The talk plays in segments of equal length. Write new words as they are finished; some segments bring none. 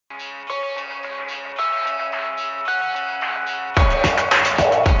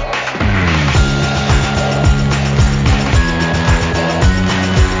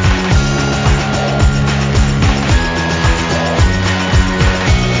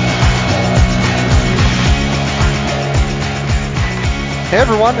Hey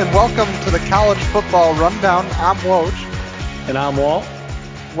everyone, and welcome to the College Football Rundown. I'm Woj. And I'm Wahl.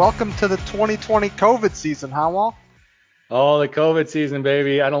 Welcome to the 2020 COVID season, huh, Wahl? Oh, the COVID season,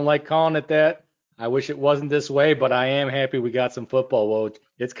 baby. I don't like calling it that. I wish it wasn't this way, but I am happy we got some football, Woj.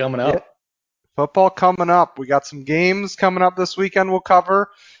 It's coming Yeah, up. football coming up. We got some games coming up this weekend we'll cover.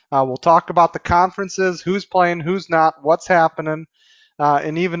 We'll talk about the conferences, who's playing, who's not, what's happening,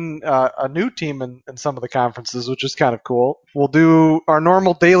 and even a new team in some of the conferences, which is kind of cool. We'll do our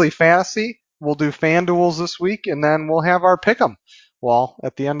normal daily fantasy. We'll do FanDuels this week, and then we'll have our pick'em. Well,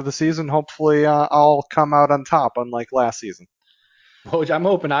 at the end of the season, hopefully I'll come out on top, unlike last season. Woj, I'm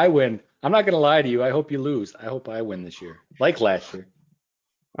hoping I win. I'm not going to lie to you. I hope you lose. I hope I win this year, like last year.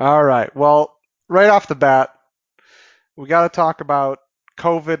 All right. Well, right off the bat, we got to talk about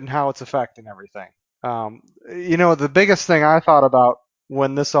COVID and how it's affecting everything. The biggest thing I thought about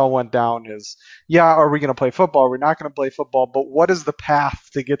when this all went down is, yeah, are we going to play football? Are we not going to play football? But what is the path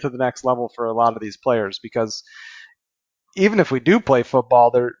to get to the next level for a lot of these players? Because even if we do play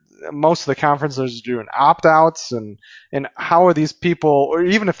football, most of the conferences are doing opt-outs, and how are these people, or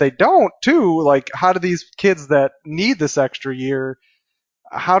even if they don't too, like how do these kids that need this extra year,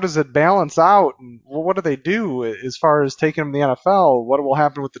 how does it balance out, and what do they do as far as taking them to the NFL? What will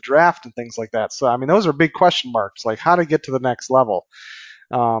happen with the draft and things like that? So, I mean, those are big question marks, like how to get to the next level.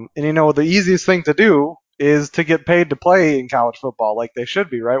 And the easiest thing to do is to get paid to play in college football, like they should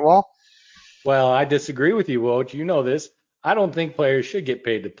be, right, Wall? Well, I disagree with you, Woj. You know this. I don't think players should get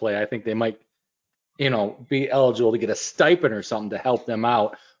paid to play. I think they might, be eligible to get a stipend or something to help them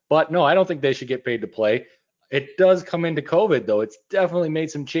out. But no, I don't think they should get paid to play. It does come into COVID though. It's definitely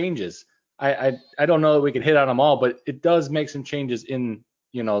made some changes. I don't know that we could hit on them all, but it does make some changes in,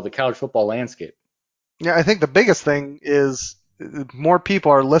 the college football landscape. Yeah, I think the biggest thing is more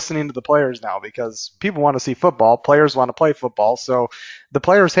people are listening to the players now because people want to see football. Players want to play football. So the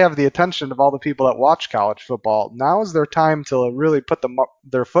players have the attention of all the people that watch college football. Now is their time to really put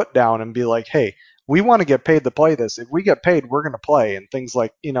their foot down and be like, hey, we want to get paid to play this. If we get paid, we're going to play, and things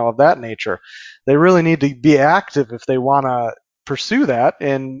like, of that nature. They really need to be active if they want to pursue that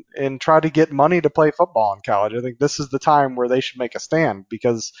and try to get money to play football in college. I think this is the time where they should make a stand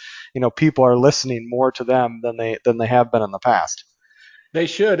because people are listening more to them than they have been in the past. They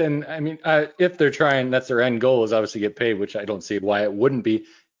should, and I mean, if they're trying, that's their end goal is obviously get paid, which I don't see why it wouldn't be.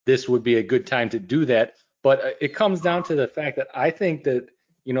 This would be a good time to do that, but it comes down to the fact that I think that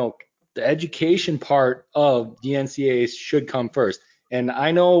you know the education part of the NCAA should come first. And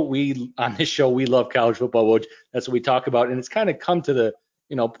I know we on this show we love college football, which that's what we talk about, and it's kind of come to the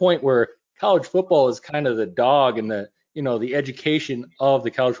point where college football is kind of the dog, and the education of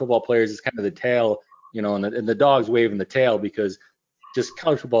the college football players is kind of the tail, and the dog's waving the tail because just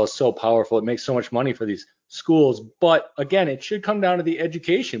college football is so powerful. It makes so much money for these schools. But again, it should come down to the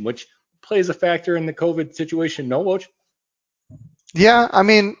education, which plays a factor in the COVID situation. No, Woj? Yeah, I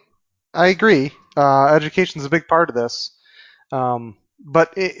mean, I agree. Education is a big part of this,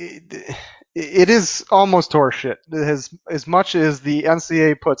 but it is almost horseshit. As much as the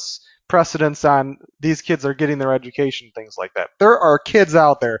NCAA puts precedence on these kids are getting their education, things like that. There are kids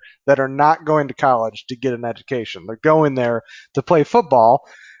out there that are not going to college to get an education. They're going there to play football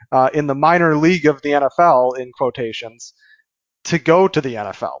in the minor league of the NFL, in quotations, to go to the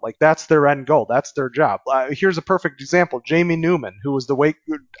NFL. Like that's their end goal. That's their job. Here's a perfect example: Jamie Newman, who was the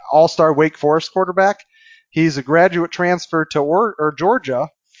All-Star Wake Forest quarterback. He's a graduate transfer to Georgia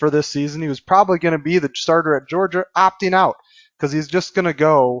for this season. He was probably going to be the starter at Georgia, opting out because he's just going to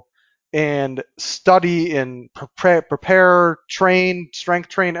go and study and prepare, train, strength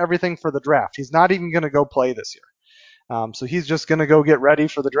train, everything for the draft. He's not even going to go play this year. So he's just going to go get ready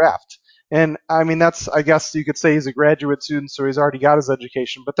for the draft. And I mean, I guess you could say he's a graduate student, so he's already got his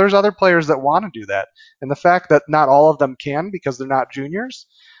education. But there's other players that want to do that. And the fact that not all of them can because they're not juniors,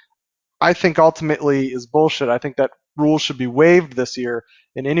 I think ultimately is bullshit. I think that rules should be waived this year.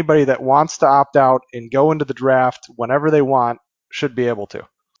 And anybody that wants to opt out and go into the draft whenever they want should be able to.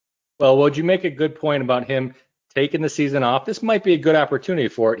 Well, would you make a good point about him taking the season off? This might be a good opportunity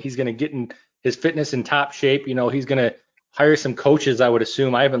for it. He's going to get in his fitness in top shape. He's going to hire some coaches, I would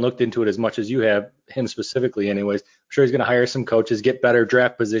assume. I haven't looked into it as much as you have, him specifically, anyways. I'm sure he's going to hire some coaches, get better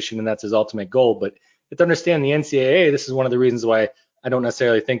draft position, and that's his ultimate goal. But you have to understand the NCAA, this is one of the reasons why I don't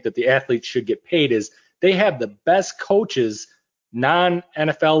necessarily think that the athletes should get paid, is they have the best coaches,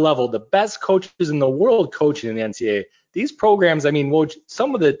 non-NFL level, the best coaches in the world coaching in the NCAA. These programs, I mean,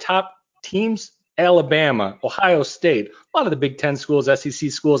 some of the top teams, Alabama, Ohio State, a lot of the Big Ten schools,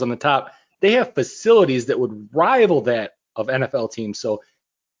 SEC schools on the top, they have facilities that would rival that of NFL teams. So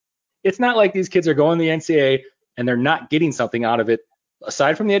it's not like these kids are going to the NCAA and they're not getting something out of it.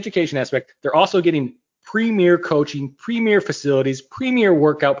 aside from the education aspect, they're also getting premier coaching, premier facilities, premier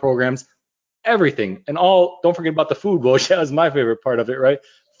workout programs, everything. And all, don't forget about the food, Woj. That was my favorite part of it, right?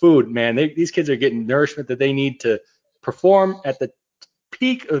 Food, man. These kids are getting nourishment that they need to perform at the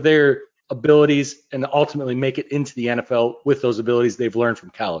peak of their abilities and ultimately make it into the NFL with those abilities they've learned from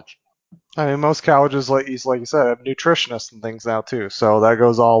college. I mean, most colleges, like you said, have nutritionists and things now too. So that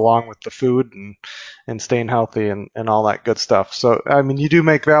goes all along with the food and staying healthy and all that good stuff. So I mean, you do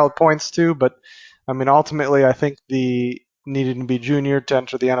make valid points too, but I mean, ultimately, I think the needing to be junior to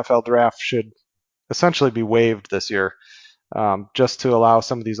enter the NFL draft should essentially be waived this year, just to allow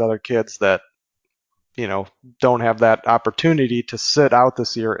some of these other kids that don't have that opportunity to sit out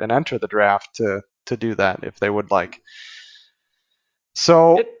this year and enter the draft to do that if they would like.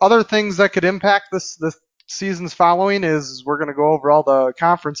 So It, other things that could impact this seasons following is we're going to go over all the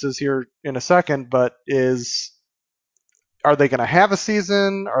conferences here in a second, but are they going to have a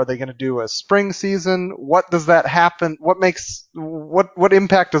season? Are they going to do a spring season? What does that happen? What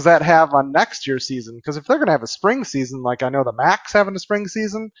impact does that have on next year's season? Because if they're going to have a spring season, like I know the Mac's having a spring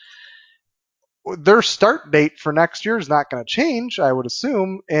season, their start date for next year is not going to change, I would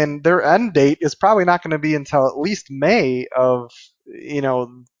assume, and their end date is probably not going to be until at least May of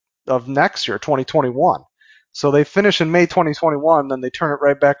next year, 2021. So they finish in May 2021, then they turn it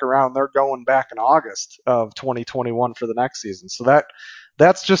right back around. They're going back in August of 2021 for the next season. So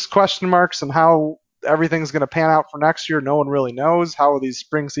that's just question marks and how everything's going to pan out for next year. No one really knows how these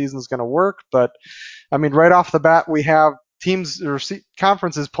spring seasons going to work, but I mean, right off the bat, we have teams or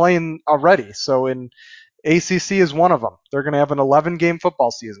conferences playing already. So in ACC is one of them. They're going to have an 11-game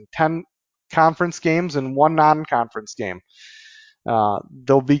football season, 10 conference games and one non-conference game.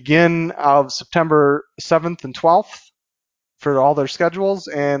 They'll begin of September 7th and 12th for all their schedules.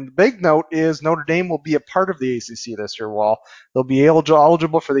 And the big note is Notre Dame will be a part of the ACC this year, Wahl. They'll be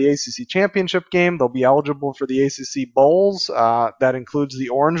eligible for the ACC championship game. They'll be eligible for the ACC bowls. That includes the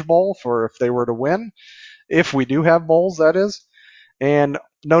Orange Bowl for if they were to win. If we do have bowls, that is. And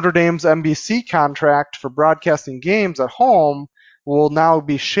Notre Dame's NBC contract for broadcasting games at home will now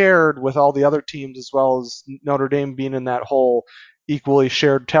be shared with all the other teams, as well as Notre Dame being in that whole equally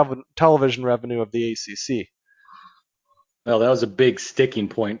shared television revenue of the ACC. well, that was a big sticking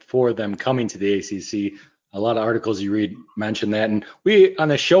point for them coming to the ACC. A lot of articles you read mention that, and we on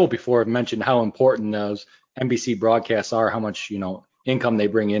the show before have mentioned how important those NBC broadcasts are, how much income they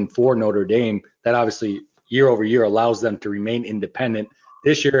bring in for Notre Dame. That obviously year over year allows them to remain independent.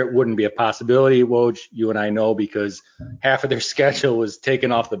 This year it wouldn't be a possibility, Woj, you and I know, because half of their schedule was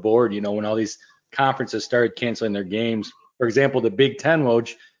taken off the board. When all these conferences started canceling their games. For example, the Big Ten,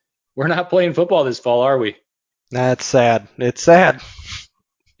 Woj, we're not playing football this fall, are we? That's sad. It's sad.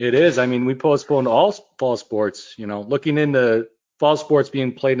 It is. I mean, we postponed all fall sports. Looking into fall sports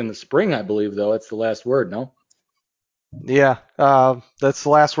being played in the spring, I believe, though. That's the last word, no? Yeah, that's the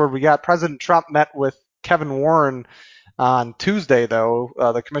last word we got. President Trump met with Kevin Warren on Tuesday, though,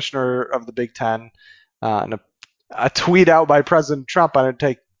 the commissioner of the Big Ten, and a tweet out by President Trump. I would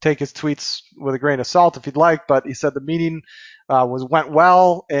take his tweets with a grain of salt if you'd like, but he said the meeting went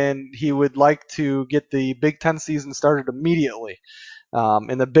well, and he would like to get the Big Ten season started immediately.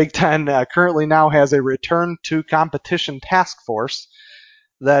 And the Big Ten currently now has a return to competition task force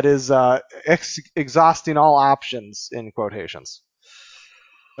that is exhausting all options in quotations.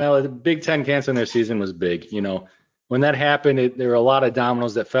 Well, the Big Ten canceling their season was big. When that happened, there were a lot of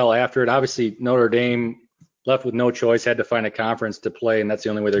dominoes that fell after it. Obviously, Notre Dame left with no choice, had to find a conference to play, and that's the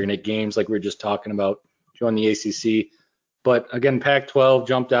only way they're going to get games, like we were just talking about, join the ACC. But again, Pac-12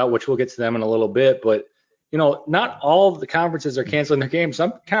 jumped out, which we'll get to them in a little bit. But not all of the conferences are canceling their games.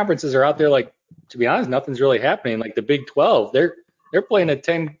 Some conferences are out there, like, to be honest, nothing's really happening. Like the Big 12, they're playing a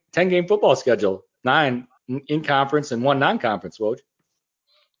 10 game football schedule, 9 in conference and 1 non-conference. Woj.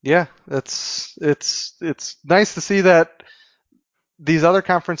 Yeah, it's nice to see that these other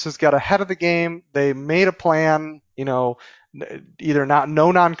conferences got ahead of the game. They made a plan, either not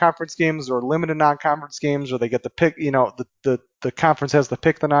no non-conference games or limited non-conference games, or they get the pick. The conference has to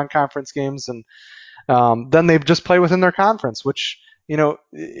pick the non-conference games, and then they just play within their conference, which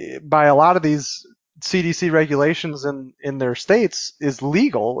by a lot of these CDC regulations in their states is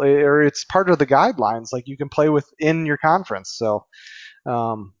legal, or it's part of the guidelines. Like you can play within your conference. So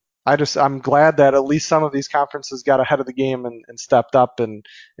I'm glad that at least some of these conferences got ahead of the game and stepped up and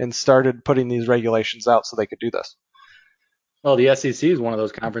started putting these regulations out so they could do this. Well, the SEC is one of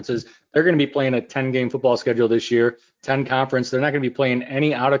those conferences. They're going to be playing a 10 game football schedule this year, 10 conference. They're not going to be playing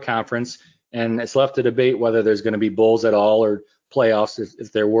any out of conference. And it's left to debate whether there's going to be bowls at all or playoffs.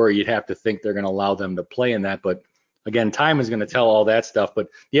 If there were, you'd have to think they're going to allow them to play in that. But again, time is going to tell all that stuff. But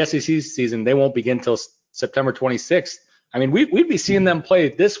the SEC season, they won't begin until September 26th. I mean, we'd be seeing them play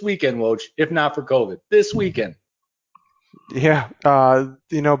this weekend, Woj, if not for COVID. This weekend. Yeah,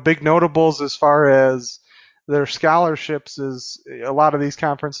 big notables as far as their scholarships is a lot of these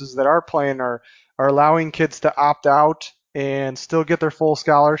conferences that are playing are allowing kids to opt out and still get their full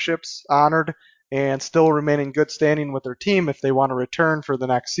scholarships honored and still remain in good standing with their team if they want to return for the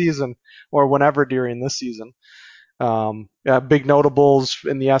next season or whenever during this season. Big notables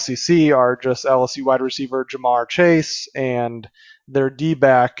in the SEC are just LSU wide receiver Jamar Chase and their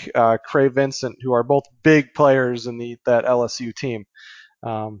D-back Cray Vincent, who are both big players in that LSU team.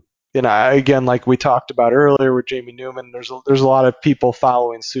 Um, again, like we talked about earlier with Jamie Newman, there's a lot of people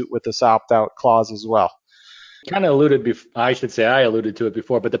following suit with this opt-out clause as well. Kind of I should say I alluded to it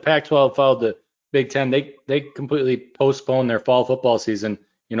before, but the Pac-12 followed the Big Ten. They completely postponed their fall football season.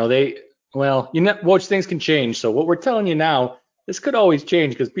 Watch things can change. So what we're telling you now, this could always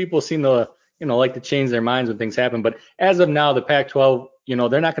change because people seem to, like to change their minds when things happen. But as of now, the Pac-12,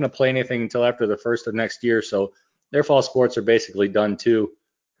 they're not going to play anything until after the first of next year. So their fall sports are basically done too.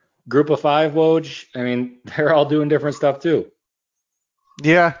 Group of five, Woj, I mean, they're all doing different stuff too.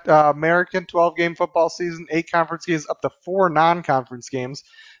 Yeah, American 12-game football season, 8 conference games, up to 4 non-conference games.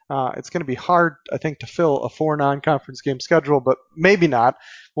 It's going to be hard, I think, to fill a 4 non-conference game schedule, but maybe not.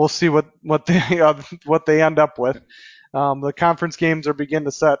 We'll see what they end up with. The conference games are begin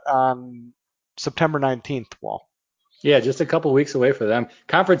to set on September 19th. Wall. Yeah, just a couple weeks away for them.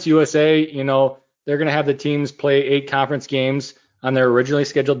 Conference USA, they're going to have the teams play 8 conference games on their originally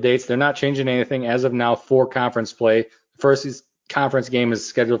scheduled dates. They're not changing anything as of now for conference play. The first conference game is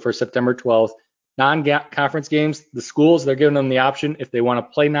scheduled for September 12th. Non-conference games, the schools, they're giving them the option. If they want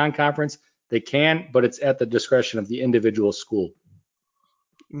to play non-conference, they can, but it's at the discretion of the individual school.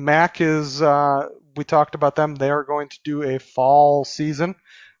 MAC is, we talked about them. They are going to do a fall season.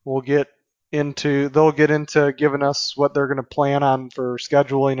 They'll get into giving us what they're going to plan on for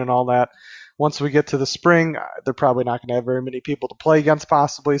scheduling and all that. Once we get to the spring, they're probably not going to have very many people to play against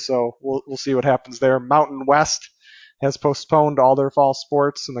possibly, so we'll see what happens there. Mountain West has postponed all their fall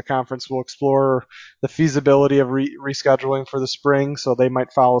sports, and the conference will explore the feasibility of rescheduling for the spring, so they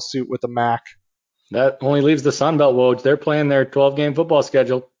might follow suit with the MAC. That only leaves the Sun Belt, Woj. They're playing their 12-game football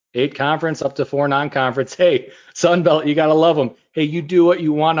schedule, 8 conference, up to 4 non-conference. Hey, Sun Belt, you gotta love them. Hey, you do what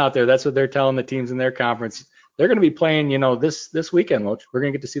you want out there. That's what they're telling the teams in their conference. They're going to be playing, this weekend, Woj. We're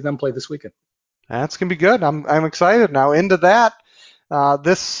going to get to see them play this weekend. That's gonna be good. I'm excited now. Into that,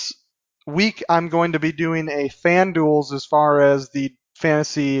 this week I'm going to be doing a FanDuels as far as the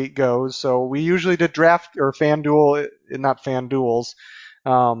fantasy goes. So we usually did draft or FanDuel, not FanDuels.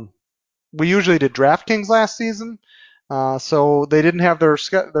 Um, we usually did DraftKings last season, so they didn't have their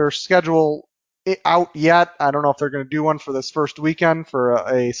schedule out yet. I don't know if they're going to do one for this first weekend for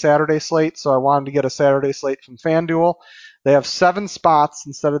a Saturday slate. So I wanted to get a Saturday slate from FanDuel. They have 7 spots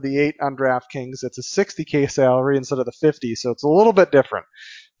instead of the 8 on DraftKings. It's a 60K salary instead of the 50, so it's a little bit different.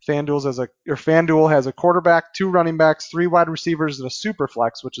 FanDuel has a quarterback, 2 running backs, 3 wide receivers, and a super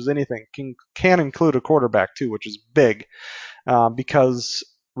flex, which is anything. Can include a quarterback too, which is big because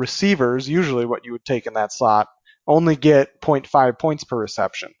receivers, usually what you would take in that slot, only get zero point 0.5 points per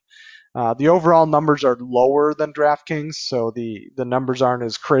reception. The overall numbers are lower than DraftKings, so the numbers aren't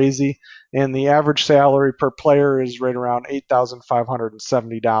as crazy, and the average salary per player is right around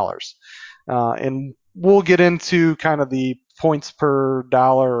 $8,570. And we'll get into kind of the points per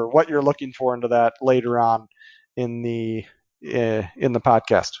dollar or what you're looking for into that later on in the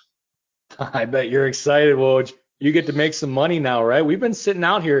podcast. I bet you're excited, Woj. You get to make some money now, right? We've been sitting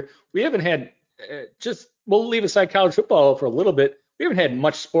out here. We haven't had we'll leave aside college football for a little bit. We haven't had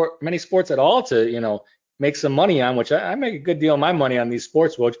many sports at all to, make some money on, which I make a good deal of my money on these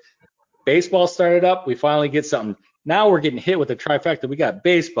sports, Woj. Baseball started up. We finally get something. Now we're getting hit with a trifecta. We got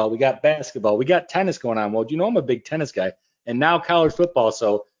baseball, we got basketball, we got tennis going on. Well, I'm a big tennis guy, and now college football.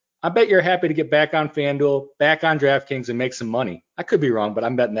 So I bet you're happy to get back on FanDuel, back on DraftKings, and make some money. I could be wrong, but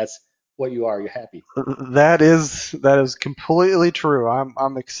I'm betting that's what you are. You're happy. That is completely true.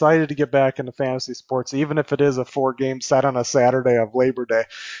 I'm excited to get back into fantasy sports, even if it is a 4-game set on a Saturday of Labor Day,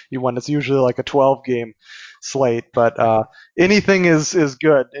 when it's usually like a 12-game slate. But anything is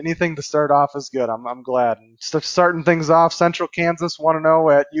good. Anything to start off is good. I'm glad. And starting things off, Central Kansas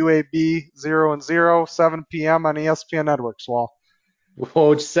 1-0 at UAB 0-0, 7 p.m. on ESPN Networks. Wall.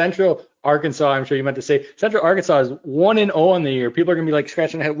 Whoa, Central Arkansas, I'm sure you meant to say. Central Arkansas is 1-0 on the year. People are going to be like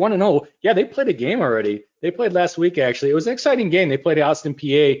scratching their head. 1-0. Yeah, they played a game already. They played last week, actually. It was an exciting game. They played Austin, PA.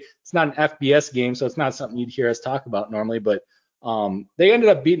 It's not an FBS game, so it's not something you'd hear us talk about normally. But They ended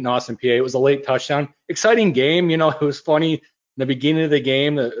up beating Austin PA. It was a late touchdown. Exciting game. It was funny. In the beginning of the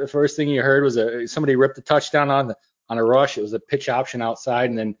game, the first thing you heard was somebody ripped a touchdown on a rush. It was a pitch option outside,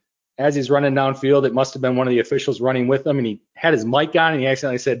 and then as he's running downfield, it must have been one of the officials running with him, and he had his mic on, and he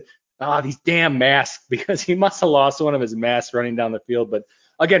accidentally said, these damn masks, because he must have lost one of his masks running down the field. But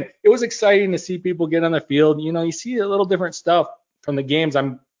again, it was exciting to see people get on the field. You see a little different stuff from the games.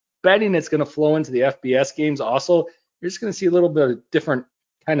 I'm betting it's going to flow into the FBS games also. You're just going to see a little bit of different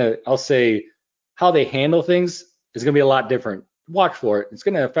kind of, I'll say, how they handle things is going to be a lot different. Watch for it. It's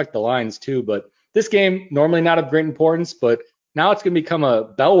going to affect the lines too. But this game, normally not of great importance, but now it's going to become a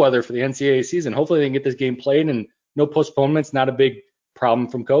bellwether for the NCAA season. Hopefully they can get this game played and no postponements, not a big problem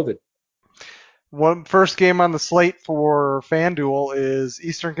from COVID. One first game on the slate for FanDuel is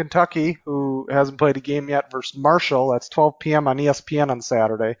Eastern Kentucky, who hasn't played a game yet, versus Marshall. That's 12 p.m. on ESPN on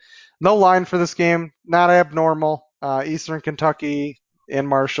Saturday. No line for this game, not abnormal. Eastern Kentucky and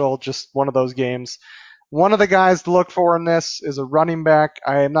Marshall, just one of those games. One of the guys to look for in this is a running back.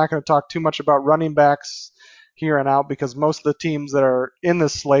 I am not going to talk too much about running backs here and out because most of the teams that are in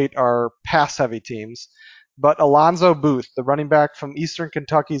this slate are pass-heavy teams. But Alonzo Booth, the running back from Eastern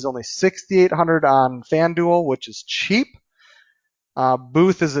Kentucky, is only 6,800 on FanDuel, which is cheap.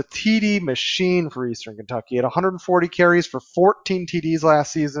 Booth is a TD machine for Eastern Kentucky. He had 140 carries for 14 TDs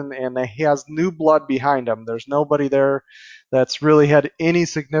last season, and he has new blood behind him. There's nobody there that's really had any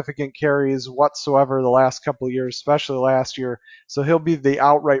significant carries whatsoever the last couple of years, especially last year. So he'll be the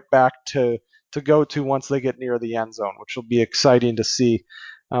outright back to go to once they get near the end zone, which will be exciting to see.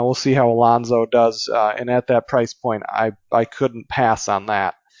 We'll see how Alonzo does, and at that price point, I couldn't pass on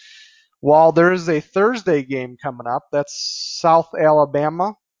that. While there is a Thursday game coming up, that's South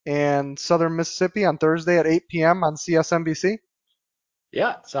Alabama and Southern Mississippi on Thursday at 8 p.m. on CSNBC.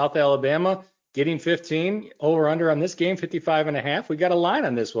 Yeah, South Alabama getting 15 over under on this game, 55.5. We got a line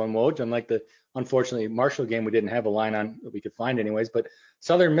on this one, Woj. Unlike the unfortunately Marshall game, we didn't have a line on that we could find anyways. But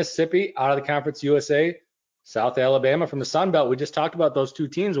Southern Mississippi out of the Conference USA, South Alabama from the Sun Belt. We just talked about those two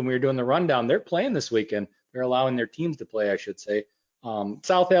teams when we were doing the rundown. They're playing this weekend. They're allowing their teams to play, I should say.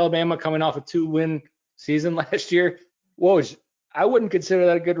 South Alabama coming off a 2-win season last year. Woj, I wouldn't consider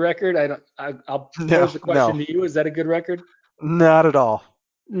that a good record. I'll No, pose the question no, to you. Is that a good record? not at all.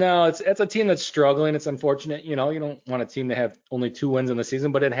 No, it's a team that's struggling. It's unfortunate. You don't want a team to have only 2 wins in the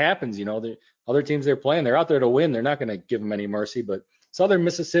season, but it happens. The other teams they're playing, they're out there to win. They're not going to give them any mercy. But Southern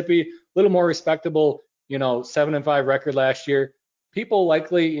Mississippi, a little more respectable. 7-5 record last year. People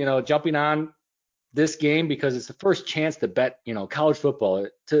likely, jumping on this game because it's the first chance to bet, college football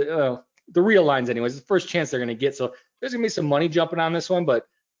to the real lines anyways. It's the first chance they're going to get. So there's going to be some money jumping on this one, but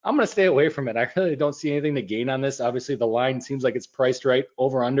I'm going to stay away from it. I really don't see anything to gain on this. Obviously, the line seems like it's priced right.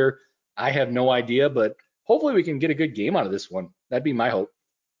 Over under, I have no idea, but hopefully we can get a good game out of this one. That'd be my hope.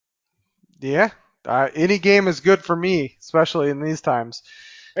 Yeah, any game is good for me, especially in these times.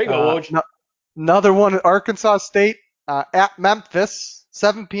 There you go, Uh, Woj. no, Another one, Arkansas State at Memphis,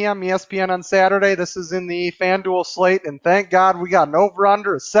 7 p.m. ESPN on Saturday. This is in the FanDuel slate, and thank God we got an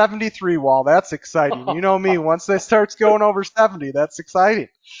over-under of 73, Wall. That's exciting. You know me, once they starts going over 70, that's exciting.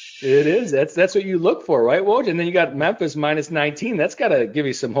 It is. That's what you look for, right, Woj? And then you got Memphis minus 19. That's got to give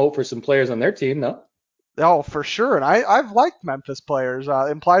you some hope for some players on their team, no? Oh, for sure. And I've liked Memphis players.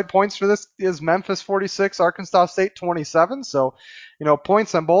 Implied points for this is Memphis 46, Arkansas State 27. So,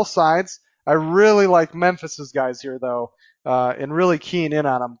 points on both sides. I really like Memphis's guys here, though, and really keying in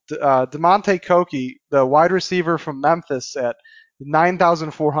on them. DeMonte Koki, the wide receiver from Memphis at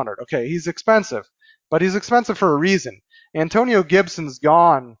 9,400. Okay, he's expensive, but he's expensive for a reason. Antonio Gibson's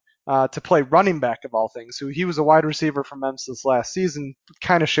gone to play running back of all things. Who he was a wide receiver from Memphis last season,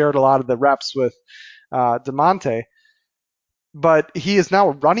 kind of shared a lot of the reps with DeMonte. But he is now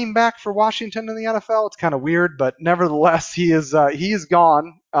a running back for Washington in the NFL. It's kind of weird, but nevertheless, he is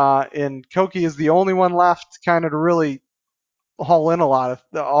gone, and Koki is the only one left, kind of to really haul in a lot of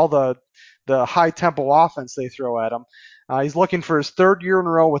all the high tempo offense they throw at him. He's looking for his third year in a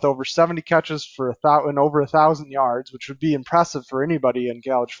row with over 70 catches for and over 1,000 yards, which would be impressive for anybody in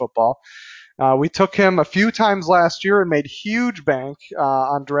college football. We took him a few times last year and made huge bank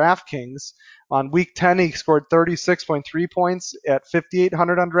on DraftKings. On week 10, he scored 36.3 points at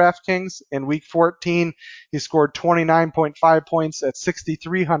 5,800 on DraftKings. In week 14, he scored 29.5 points at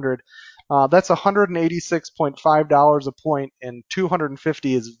 6,300. That's $186.5 a point, and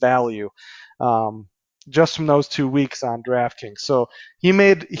 250 is value just from those 2 weeks on DraftKings. So he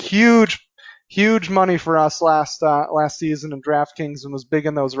made huge money for us last season in DraftKings and was big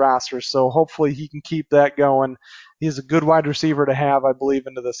in those rosters. So hopefully he can keep that going. He's a good wide receiver to have, I believe,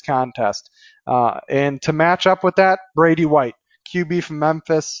 into this contest. And to match up with that, Brady White. QB from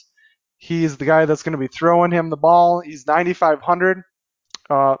Memphis. He's the guy that's going to be throwing him the ball. He's 9,500.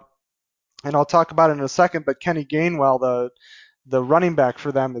 Uh, and I'll talk about it in a second, but Kenny Gainwell, the running back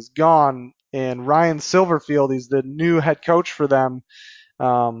for them, is gone. And Ryan Silverfield, he's the new head coach for them.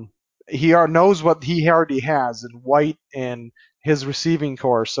 Um, he knows what he already has in White and his receiving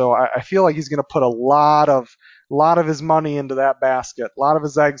core. So I feel like he's going to put a lot of his money into that basket, a lot of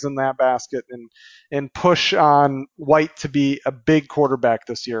his eggs in that basket, and push on White to be a big quarterback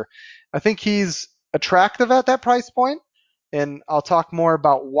this year. I think he's attractive at that price point, and I'll talk more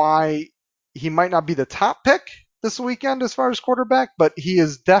about why he might not be the top pick this weekend as far as quarterback, but he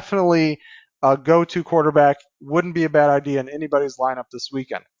is definitely a go-to quarterback. Wouldn't be a bad idea in anybody's lineup this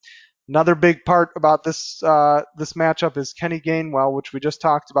weekend. Another big part about this matchup is Kenny Gainwell, which we just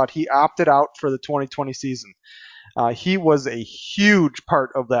talked about. He opted out for the 2020 season. He was a huge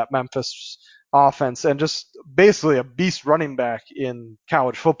part of that Memphis offense and just basically a beast running back in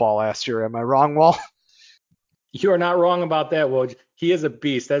college football last year. Am I wrong, Wall? You are not wrong about that, Woj. He is a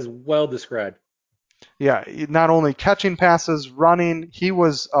beast. That's well described. Yeah, not only catching passes, running, he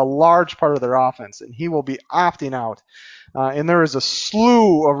was a large part of their offense, and he will be opting out. And there is a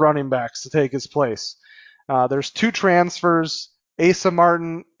slew of running backs to take his place. There's two transfers, Asa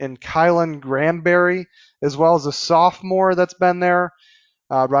Martin and Kylan Granberry, as well as a sophomore that's been there,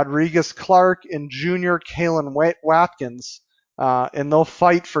 Rodriguez Clark and junior Kalen Watkins, and they'll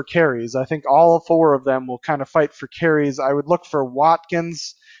fight for carries. I think all four of them will kind of fight for carries. I would look for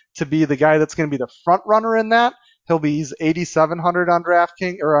Watkins to be the guy that's going to be the front runner in that. He's 8,700 on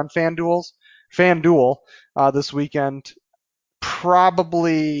DraftKings or on FanDuel this weekend.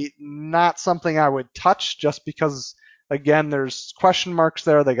 Probably not something I would touch just because, again, there's question marks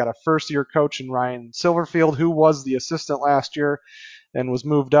there. They got a first-year coach in Ryan Silverfield, who was the assistant last year and was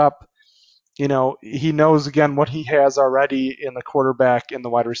moved up. He knows again what he has already in the quarterback and the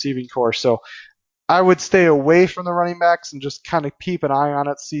wide receiving core. So I would stay away from the running backs and just kind of keep an eye on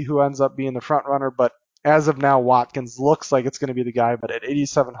it, see who ends up being the front runner. But as of now, Watkins looks like it's going to be the guy. But at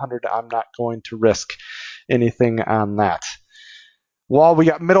 8,700, I'm not going to risk anything on that. Well, we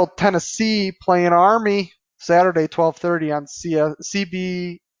got Middle Tennessee playing Army Saturday, 12:30 on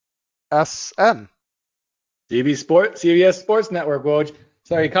CBSSN. CBS Sports Network, Woj.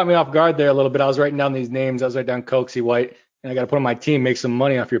 Sorry, you caught me off guard there a little bit. I was writing down these names. I was writing down Coxie White, and I got to put on my team, make some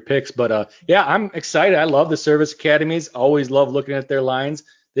money off your picks. But yeah, I'm excited. I love the service academies. Always love looking at their lines.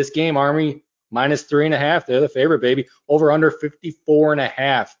 This game, Army -3.5. They're the favorite, baby. Over under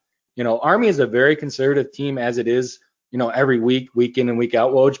 54.5. Army is a very conservative team as it is. Every week in and week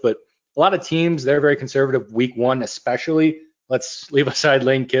out, Woj. But a lot of teams, they're very conservative week one, especially. Let's leave aside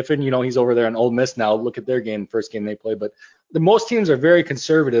Lane Kiffin. He's over there in Ole Miss now. Look at their game, first game they played. But most teams are very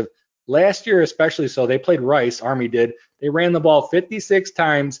conservative. Last year, especially so, they played Rice. Army did. They ran the ball 56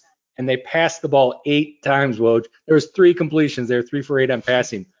 times and they passed the ball 8 times. Woj. There was 3 completions. They were 3 for 8 on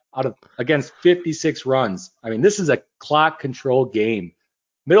passing against 56 runs. I mean, this is a clock control game.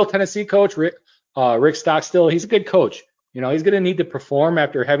 Middle Tennessee coach Rick Stockstill, he's a good coach. He's going to need to perform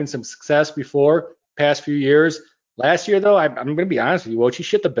after having some success before past few years. Last year, though, I'm going to be honest with you, Woj, he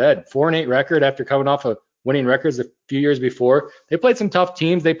shit the bed. 4-8 record after coming off of winning records a few years before. They played some tough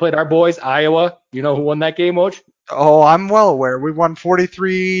teams. They played our boys, Iowa. You know who won that game, Woj? Oh, I'm well aware. We won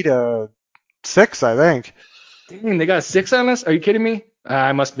 43-6, I think. Dang, they got a 6 on us? Are you kidding me?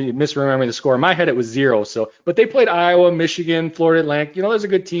 I must be misremembering the score. In my head, it was 0. But they played Iowa, Michigan, Florida Atlantic. Those are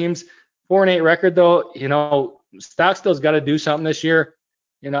good teams. 4-8 record, though. Stockstill's got to do something this year.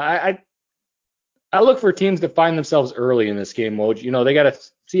 I look for teams to find themselves early in this game, Woj. They got to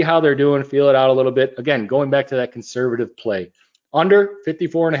see how they're doing, feel it out a little bit. Again, going back to that conservative play. Under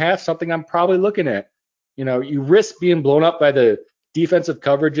 54.5, something I'm probably looking at. You risk being blown up by the defensive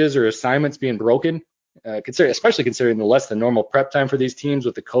coverages or assignments being broken, especially considering the less than normal prep time for these teams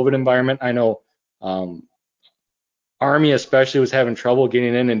with the COVID environment. I know Army especially was having trouble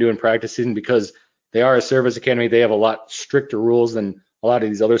getting in and doing practice season because they are a service academy. They have a lot stricter rules than a lot of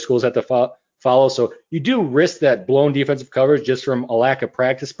these other schools have to follow. So you do risk that blown defensive coverage just from a lack of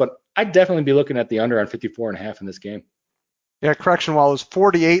practice, but I'd definitely be looking at the under on 54.5 in this game. Yeah, correction. While it was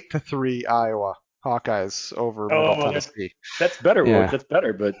 48-3 Iowa Hawkeyes over Middle Oh, Tennessee. that's better, Woj. Yeah. That's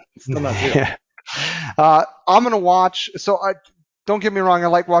better, but it's still not zero. Yeah. I'm gonna watch. So don't get me wrong. I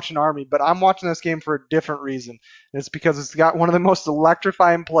like watching Army, but I'm watching this game for a different reason. It's because it's got one of the most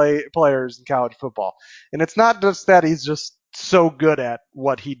electrifying players in college football, and it's not just that he's just so good at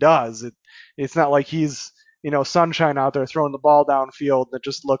what he does. It's not like he's sunshine out there throwing the ball downfield that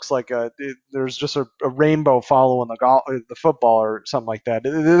just looks like there's just a rainbow following the football or something like that.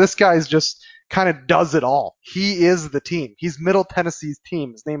 This guy's just kind of does it all. He is the team. He's Middle Tennessee's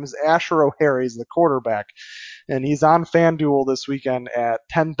team. His name is Asher O'Hare. He's the quarterback, and he's on FanDuel this weekend at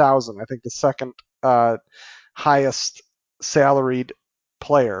 10,000. I think the second highest salaried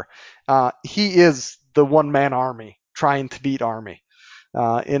player. He is the one man army trying to beat Army.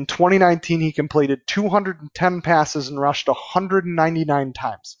 In 2019, he completed 210 passes and rushed 199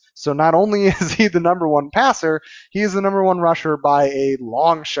 times. So not only is he the number one passer, he is the number one rusher by a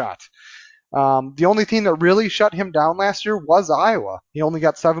long shot. The only team that really shut him down last year was Iowa. He only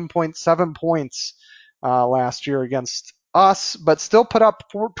got 7.7 points last year against us, but still put up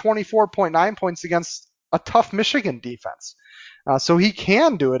 24.9 points against a tough Michigan defense. So he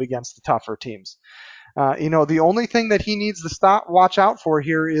can do it against the tougher teams. The only thing that he needs to watch out for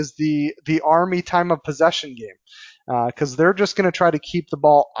here is the Army time of possession game, because they're just going to try to keep the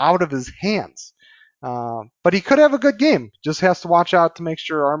ball out of his hands. But he could have a good game. Just has to watch out to make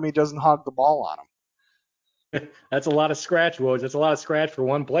sure Army doesn't hog the ball on him. That's a lot of scratch, Woj. That's a lot of scratch for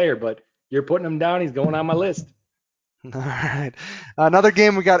one player, but you're putting him down. He's going on my list. All right. Another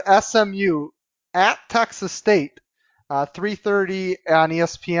game, we got SMU at Texas State, 3:30 on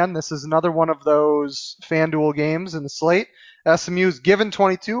ESPN. This is another one of those FanDuel games in the slate. SMU's given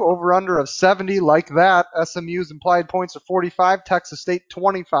 22, over under of 70, like that. SMU's implied points are 45, Texas State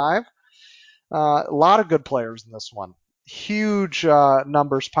 25. A lot of good players in this one. Huge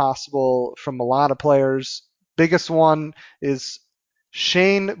numbers possible from a lot of players. Biggest one is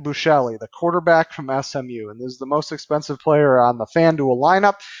Shane Buechele, the quarterback from SMU, and this is the most expensive player on the FanDuel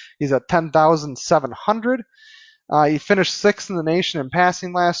lineup. He's at 10,700. He finished sixth in the nation in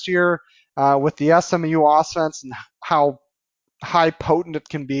passing last year. With the SMU offense and how high potent it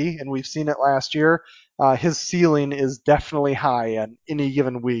can be, and we've seen it last year. His ceiling is definitely high in any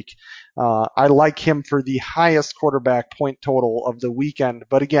given week. I like him for the highest quarterback point total of the weekend,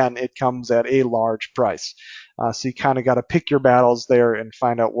 but again, it comes at a large price. So you kind of got to pick your battles there and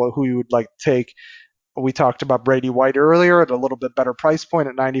find out who you would like to take. We talked about Brady White earlier at a little bit better price point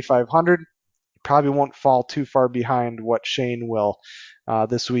at 9,500. Probably won't fall too far behind what Shane will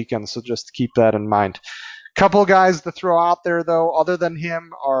this weekend, so just keep that in mind. Couple guys to throw out there, though, other than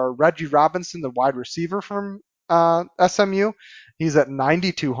him, are Reggie Robinson, the wide receiver from SMU. He's at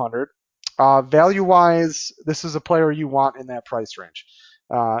 9,200. Value-wise, this is a player you want in that price range.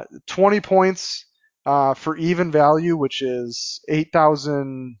 20 points for even value, which is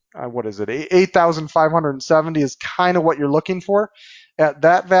 8,000. What is it? 8,570 is kind of what you're looking for. At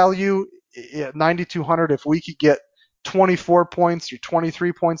that value, at 9,200, if we could get 24 points or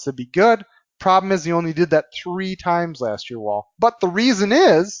 23 points, that'd be good. Problem is he only did that 3 times last year, Wahl. But the reason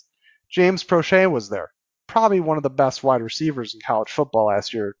is James Prochet was there. Probably one of the best wide receivers in college football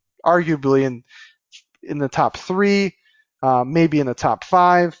last year. Arguably in the top 3, maybe in the top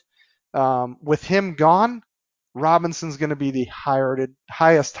 5. With him gone, Robinson's going to be the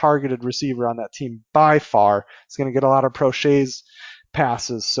highest targeted receiver on that team by far. He's going to get a lot of Prochet's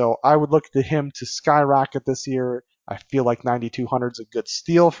passes. So I would look to him to skyrocket this year. I feel like 9,200 is a good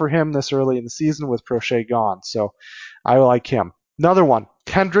steal for him this early in the season with Prochet gone. So I like him. Another one,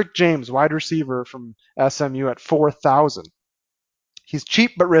 Kendrick James, wide receiver from SMU at 4,000. He's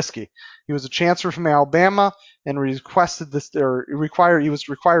cheap but risky. He was a transfer from Alabama and requested this or he was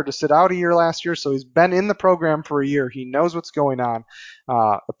required to sit out a year last year, so he's been in the program for a year. He knows what's going on.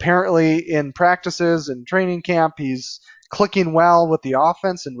 Apparently in practices and training camp, he's clicking well with the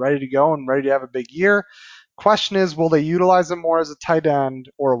offense and ready to go and ready to have a big year. Question is, will they utilize him more as a tight end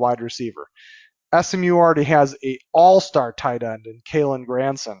or a wide receiver? SMU already has a all-star tight end in Kalen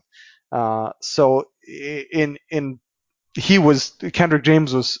Granson. So Kendrick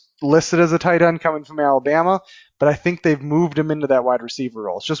James was listed as a tight end coming from Alabama, but I think they've moved him into that wide receiver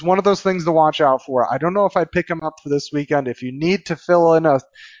role. It's just one of those things to watch out for. I don't know if I'd pick him up for this weekend. If you need to fill in a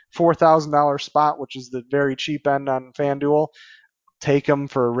 $4,000 spot, which is the very cheap end on FanDuel, take him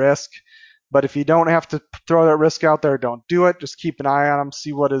for a risk. But if you don't have to throw that risk out there, don't do it. Just keep an eye on him,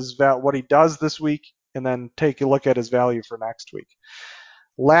 see what he does this week, and then take a look at his value for next week.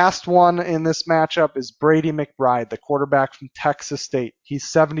 Last one in this matchup is Brady McBride, the quarterback from Texas State. He's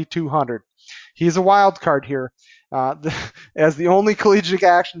 7,200. He's a wild card here, as the only collegiate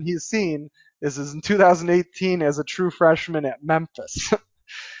action he's seen is in 2018 as a true freshman at Memphis.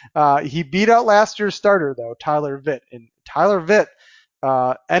 He beat out last year's starter, though, Tyler Vitt. And Tyler Vitt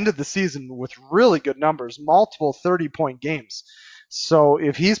ended the season with really good numbers, multiple 30-point games. So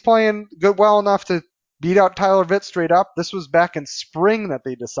if he's playing well enough to beat out Tyler Vitt straight up, this was back in spring that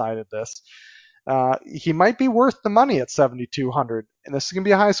they decided this. he might be worth the money at 7,200. And this is going to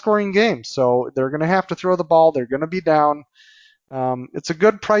be a high-scoring game, so they're going to have to throw the ball. They're going to be down. It's a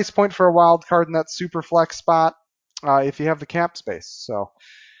good price point for a wild card in that super flex spot if you have the cap space. So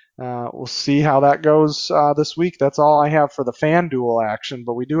we'll see how that goes this week. That's all I have for the FanDuel action,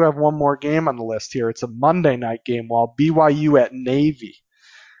 but we do have one more game on the list here. It's a Monday night game, while BYU at Navy.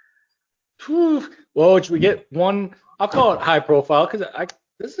 Whew. Well, we get one. I'll call it high profile because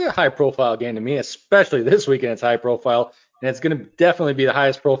this is a high profile game to me, especially this weekend. It's high profile, and it's going to definitely be the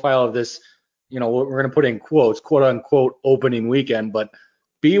highest profile of this. We're going to put in quotes, quote unquote, opening weekend. But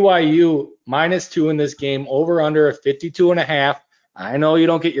BYU -2 in this game, over under a 52.5. I know you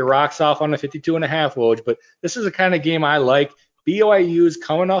don't get your rocks off on a 52.5, Woj, but this is the kind of game I like. BYU is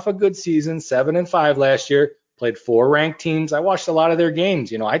coming off a good season, 7-5 last year, played 4 ranked teams. I watched a lot of their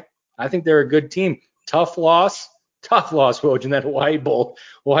games. I think they're a good team. Tough loss, Woj, in that Hawaii Bowl.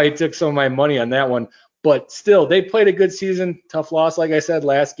 Hawaii took some of my money on that one. But still, they played a good season. Tough loss, like I said,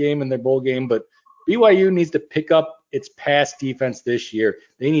 last game in their bowl game. But BYU needs to pick up its pass defense this year.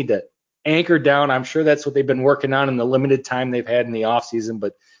 They need to anchor down. I'm sure that's what they've been working on in the limited time they've had in the offseason.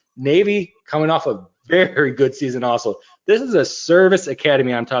 But Navy coming off a very good season also. This is a service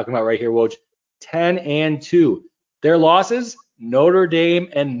academy I'm talking about right here, Woj. 10-2. Their losses, Notre Dame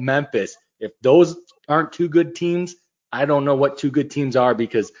and Memphis. If those aren't 2 good teams, I don't know what 2 good teams are,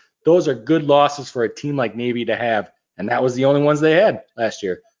 because those are good losses for a team like Navy to have. And that was the only ones they had last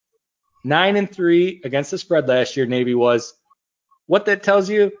year. 9-3 against the spread last year, Navy was. What that tells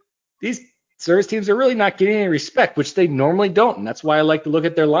you, these service teams are really not getting any respect, which they normally don't. And that's why I like to look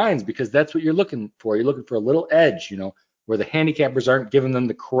at their lines, because that's what you're looking for. You're looking for a little edge, where the handicappers aren't giving them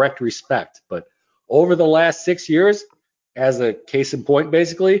the correct respect. But over the last 6 years, as a case in point,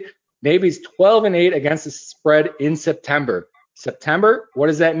 basically, Navy's 12-8 against the spread in September. September, what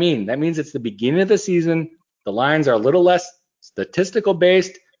does that mean? That means it's the beginning of the season. The lines are a little less statistical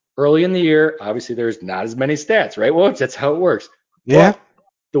based early in the year. Obviously, there's not as many stats, right? Well, that's how it works. Yeah. But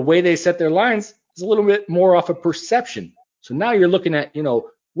the way they set their lines is a little bit more off of perception. So now you're looking at,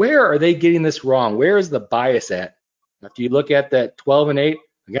 where are they getting this wrong? Where is the bias at? After you look at that 12-8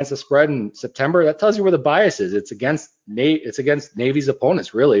 against the spread in September, that tells you where the bias is. It's against Navy's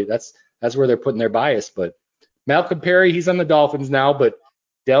opponents, really. That's where they're putting their bias. But Malcolm Perry, he's on the Dolphins now, but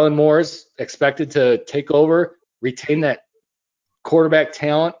Dallin Moore's expected to take over, retain that quarterback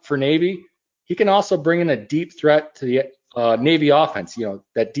talent for Navy. He can also bring in a deep threat to the Navy offense.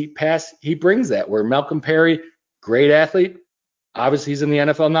 That deep pass, he brings that. Where Malcolm Perry, great athlete, obviously he's in the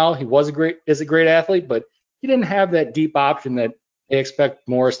NFL now. He is a great athlete, but he didn't have that deep option that they expect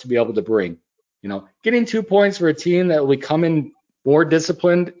Morris to be able to bring. Getting 2 points for a team that will come in more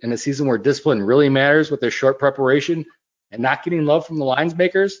disciplined in a season where discipline really matters with their short preparation, and not getting love from the lines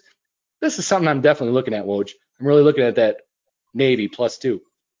makers. This is something I'm definitely looking at, Woj. I'm really looking at that Navy +2.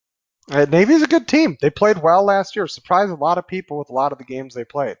 Navy's a good team. They played well last year. Surprised a lot of people with a lot of the games they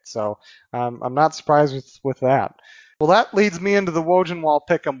played. So I'm not surprised with that. Well, that leads me into the Woj Wall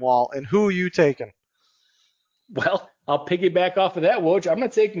Pick'em Wall. And who are you taking? Well, I'll piggyback off of that, Woj. I'm going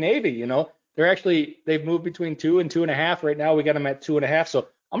to take Navy. They've moved between 2 and 2.5. Right now, we got them at 2.5. So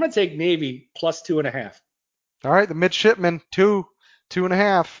I'm going to take Navy +2.5. All right, the midshipmen,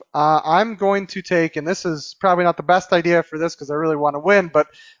 2.5. I'm going to take, and this is probably not the best idea for this because I really want to win, but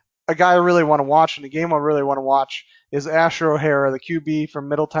a guy I really want to watch and a game I really want to watch is Asher O'Hara, the QB from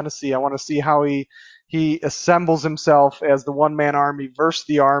Middle Tennessee. I want to see how he assembles himself as the one-man army versus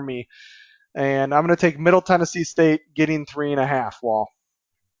the Army. And I'm going to take Middle Tennessee State getting 3.5, Wall.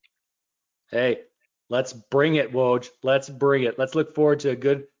 Hey, let's bring it, Woj. Let's bring it. Let's look forward to a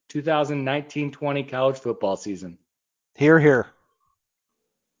good 2019-20 college football season. Hear, hear.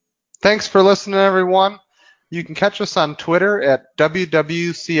 Thanks for listening, everyone. You can catch us on Twitter at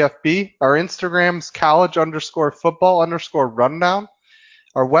WWCFB. Our Instagram's college_football_rundown.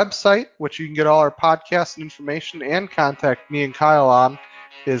 Our website, which you can get all our podcasts and information and contact me and Kyle on,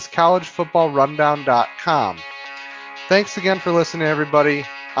 is collegefootballrundown.com. Thanks again for listening, everybody.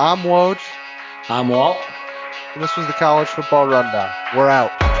 I'm Woj. I'm Walt. And this was the College Football Rundown. We're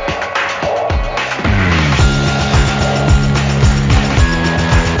out.